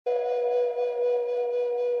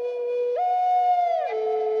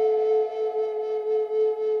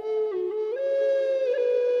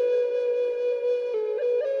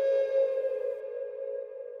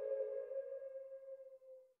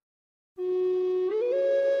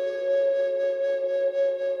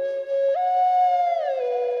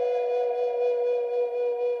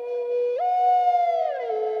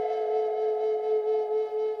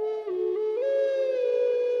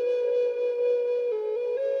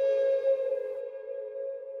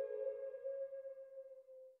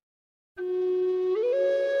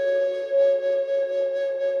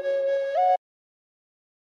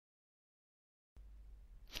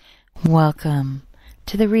Welcome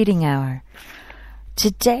to the Reading Hour.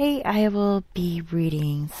 Today I will be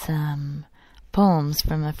reading some poems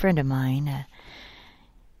from a friend of mine.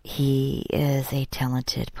 He is a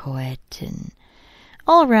talented poet and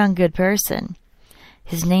all-around good person.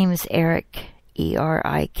 His name is Erik,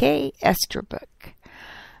 E-R-I-K, Esterbrook.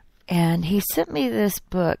 And he sent me this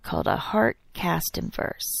book called A Heart Cast in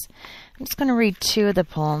Verse. I'm just going to read two of the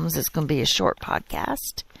poems. It's going to be a short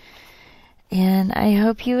podcast. And I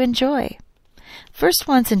hope you enjoy. First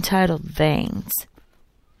one's entitled Veins.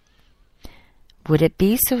 Would it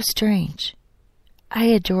be so strange? I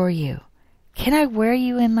adore you. Can I wear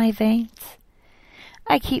you in my veins?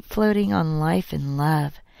 I keep floating on life and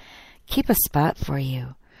love. Keep a spot for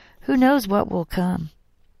you. Who knows what will come?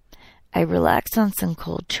 I relax on some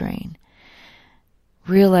cold train,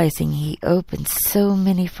 realizing he opens so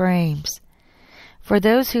many frames. For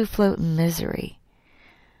those who float in misery,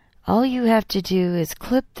 all you have to do is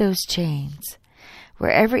clip those chains,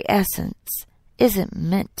 where every essence isn't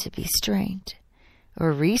meant to be strained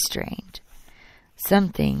or restrained. Some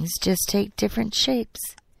things just take different shapes.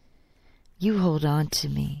 You hold on to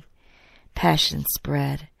me, passion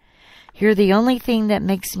spread. You're the only thing that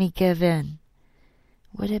makes me give in.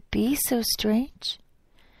 Would it be so strange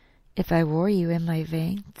if I wore you in my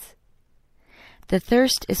veins? The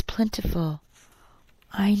thirst is plentiful.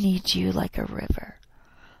 I need you like a river,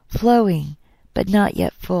 flowing but not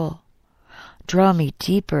yet full. Draw me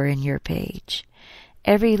deeper in your page.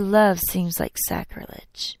 Every love seems like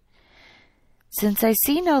sacrilege, since I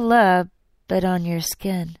see no love but on your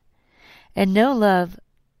skin, and no love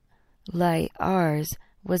like ours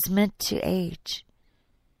was meant to age.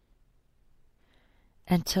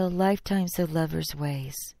 Until lifetimes of lovers'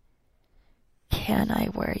 ways, can I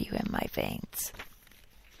wear you in my veins?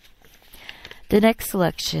 The next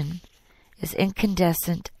selection is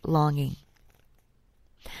Incandescent Longing.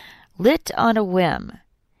 Lit on a whim,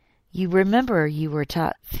 you remember you were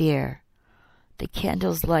taught fear. The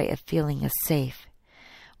candle's light of feeling is safe,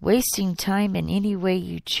 wasting time in any way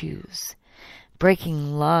you choose,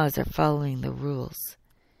 breaking laws or following the rules.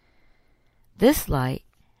 This light,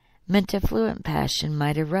 meant a fluent passion,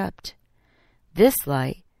 might erupt. This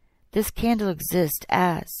light, this candle exists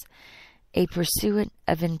as a pursuant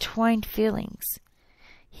of entwined feelings.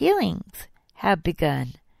 Healings have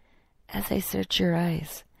begun as I search your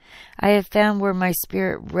eyes. I have found where my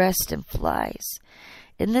spirit rests and flies,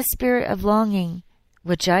 in the spirit of longing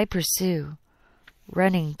which I pursue,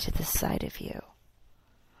 running to the sight of you.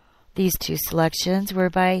 These two selections were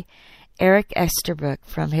by Erik Esterbrook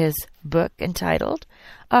from his book entitled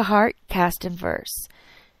A Heart Cast in Verse.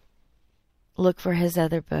 Look for his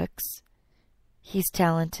other books. He's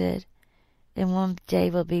talented, and one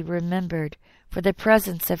day will be remembered for the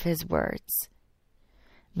presence of his words.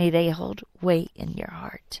 May they hold weight in your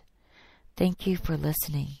heart. Thank you for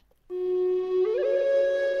listening.